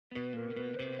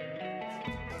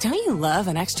Don't you love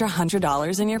an extra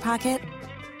 $100 in your pocket?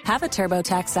 Have a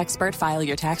TurboTax expert file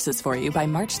your taxes for you by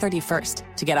March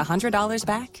 31st to get $100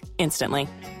 back instantly.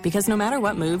 Because no matter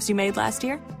what moves you made last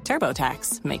year,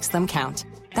 TurboTax makes them count.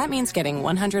 That means getting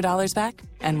 $100 back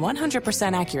and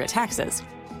 100% accurate taxes,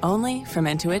 only from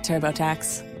Intuit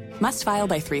TurboTax. Must file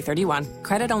by 3/31.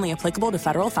 Credit only applicable to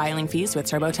federal filing fees with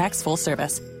TurboTax full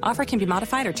service. Offer can be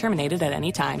modified or terminated at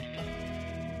any time.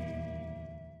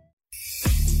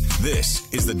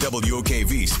 This is the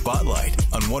WOKV Spotlight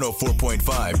on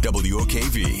 104.5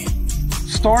 WOKV.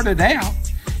 Started out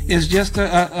as just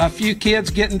a few kids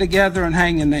getting together and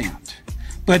hanging out,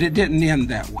 but it didn't end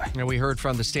that way. And we heard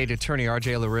from the state attorney,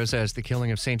 R.J. Larissa, as the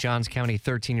killing of St. Johns County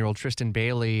 13-year-old Tristan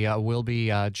Bailey will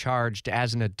be charged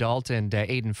as an adult, and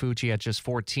Aiden Fucci, at just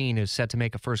 14, is set to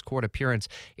make a first court appearance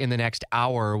in the next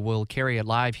hour. We'll carry it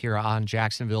live here on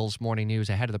Jacksonville's Morning News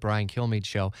ahead of the Brian Kilmeade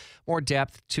Show. More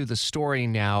depth to the story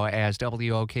now as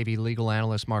WOKV legal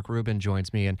analyst Mark Rubin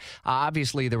joins me. And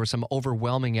obviously there was some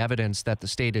overwhelming evidence that the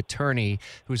state attorney,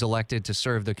 who's elected to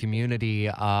serve the community,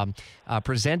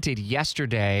 presented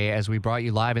yesterday as we brought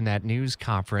you live in that news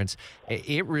conference.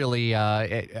 It really,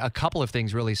 a couple of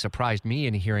things really surprised me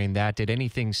in hearing that. Did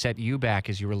anything set you back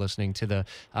as you were listening to the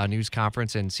news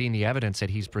conference and seeing the evidence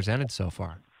that he's presented so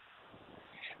far?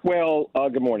 Well,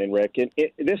 good morning, Rick.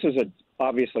 This is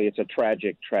obviously it's a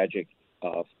tragic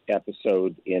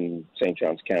episode in St.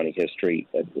 Johns County history.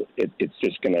 It's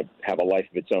just going to have a life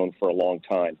of its own for a long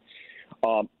time.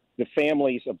 The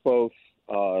families of both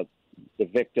the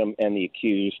victim and the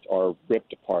accused are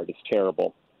ripped apart. It's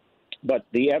terrible. But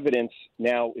the evidence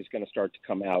now is going to start to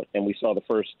come out, and we saw the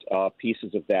first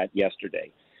pieces of that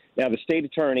yesterday. Now, the state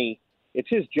attorney, it's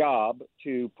his job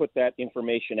to put that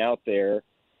information out there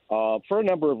for a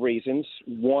number of reasons.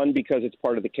 One, because it's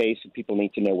part of the case and people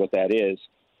need to know what that is.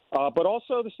 But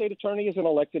also the state attorney is an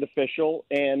elected official,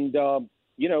 and,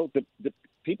 the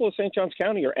people of St. Johns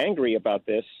County are angry about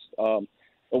this,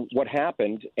 what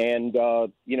happened, and,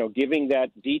 giving that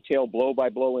detailed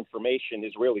blow-by-blow information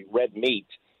is really red meat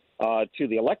to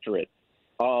the electorate.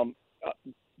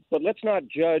 But let's not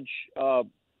judge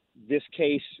this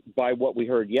case by what we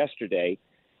heard yesterday,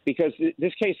 because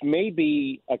this case may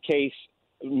be a case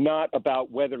not about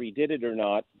whether he did it or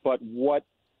not, but what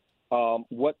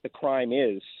the crime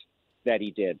is that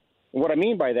he did. And what I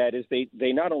mean by that is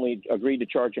they not only agreed to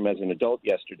charge him as an adult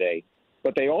yesterday,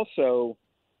 but they also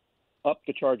upped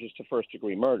the charges to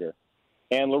first-degree murder.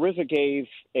 And Larissa gave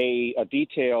a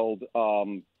detailed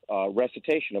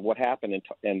recitation of what happened,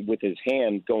 and with his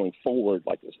hand going forward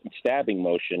like a stabbing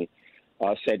motion,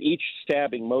 said each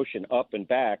stabbing motion up and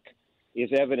back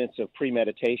is evidence of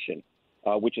premeditation,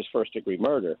 which is first-degree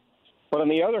murder. But on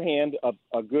the other hand,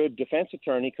 a good defense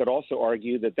attorney could also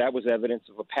argue that that was evidence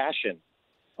of a passion.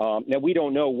 Now, we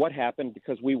don't know what happened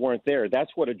because we weren't there.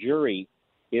 That's what a jury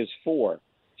is for.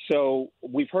 So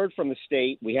we've heard from the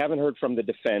state. We haven't heard from the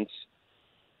defense.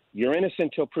 You're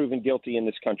innocent till proven guilty in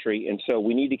this country, and so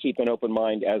we need to keep an open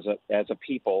mind as a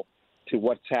people to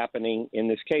what's happening in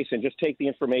this case, and just take the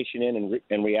information in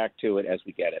and react to it as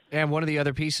we get it. And one of the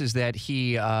other pieces that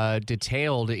he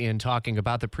detailed in talking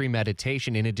about the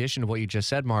premeditation, in addition to what you just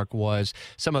said, Mark, was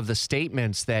some of the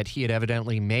statements that he had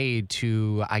evidently made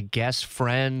to, I guess,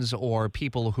 friends or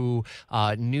people who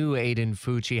knew Aiden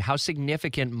Fucci. How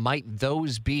significant might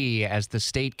those be as the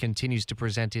state continues to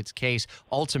present its case,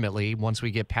 ultimately, once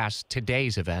we get past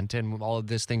today's event and all of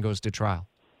this thing goes to trial?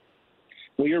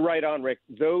 Well, you're right on, Rick.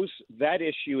 That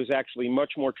issue is actually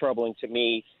much more troubling to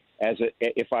me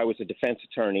if I was a defense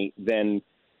attorney than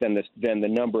the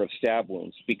number of stab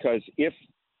wounds. Because if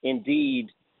indeed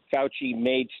Fucci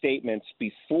made statements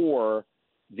before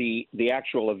the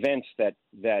actual events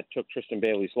that took Tristan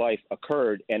Bailey's life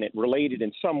occurred, and it related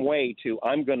in some way to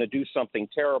I'm going to do something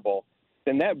terrible,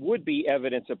 then that would be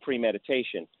evidence of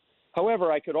premeditation.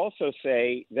 However, I could also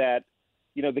say that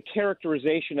the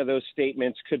characterization of those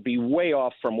statements could be way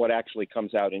off from what actually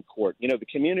comes out in court. The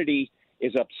community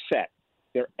is upset.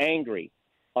 They're angry.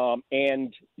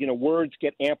 And words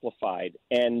get amplified.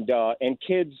 And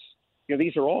kids,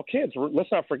 these are all kids.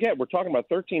 Let's not forget, we're talking about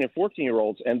 13 and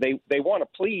 14-year-olds, and they want to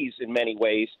please in many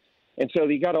ways. And so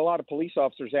you got a lot of police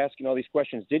officers asking all these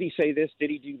questions. Did he say this? Did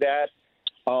he do that?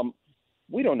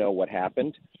 We don't know what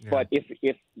happened. Yeah. But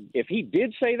if he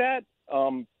did say that,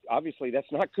 obviously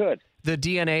that's not good. The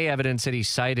DNA evidence that he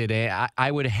cited,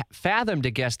 I would fathom to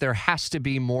guess there has to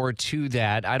be more to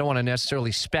that. I don't want to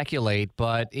necessarily speculate,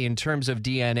 but in terms of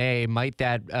DNA, might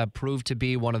that prove to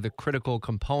be one of the critical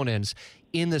components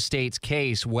in the state's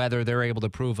case, whether they're able to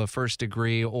prove a first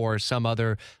degree or some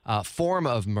other form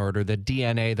of murder, the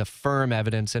DNA, the firm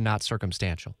evidence, and not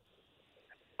circumstantial?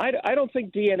 I don't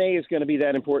think DNA is going to be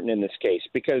that important in this case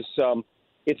because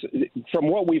it's from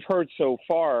what we've heard so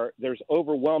far, there's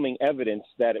overwhelming evidence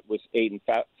that it was Aiden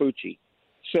Fucci.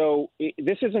 So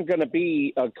this isn't going to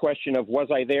be a question of was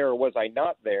I there or was I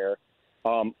not there.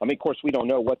 I mean, of course, we don't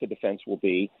know what the defense will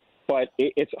be, but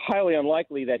it's highly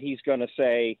unlikely that he's going to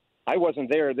say, I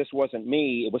wasn't there, this wasn't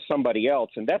me, it was somebody else.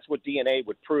 And that's what DNA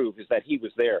would prove, is that he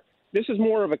was there. This is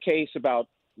more of a case about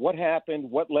what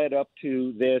happened, what led up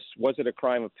to this. Was it a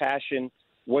crime of passion?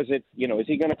 Was it, is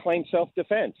he going to claim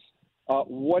self-defense?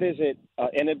 What is it?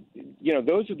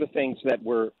 Those are the things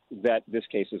that this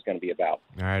case is going to be about.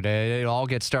 All right. It all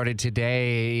gets started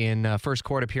today in first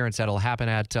court appearance. That'll happen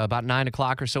at about 9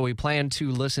 o'clock or so. We plan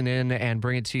to listen in and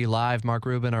bring it to you live. Mark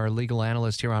Rubin, our legal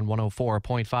analyst here on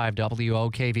 104.5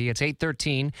 WOKV. It's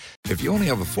 8:13. If you only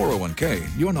have a 401k,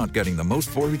 you're not getting the most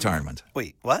for retirement.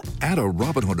 Wait, what? Add a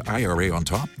Robinhood IRA on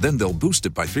top, then they'll boost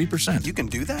it by 3%. You can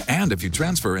do that? And if you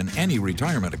transfer in any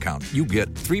retirement account, you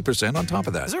get 3% on top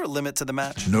of that. Is there a limit to the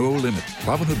match? No limit.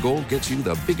 Robinhood Gold gets you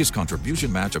the biggest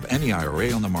contribution match of any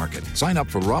IRA on the market. Sign up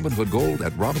for Robinhood Gold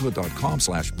at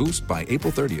Robinhood.com/boost by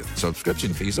April 30th.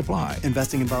 Subscription fees apply.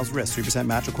 Investing involves risk. 3%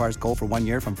 match requires gold for 1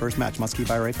 year from first match. Must keep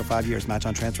IRA for 5 years. Match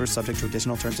on transfers subject to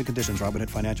additional terms and conditions. Robinhood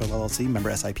Financial LLC, member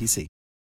SIPC.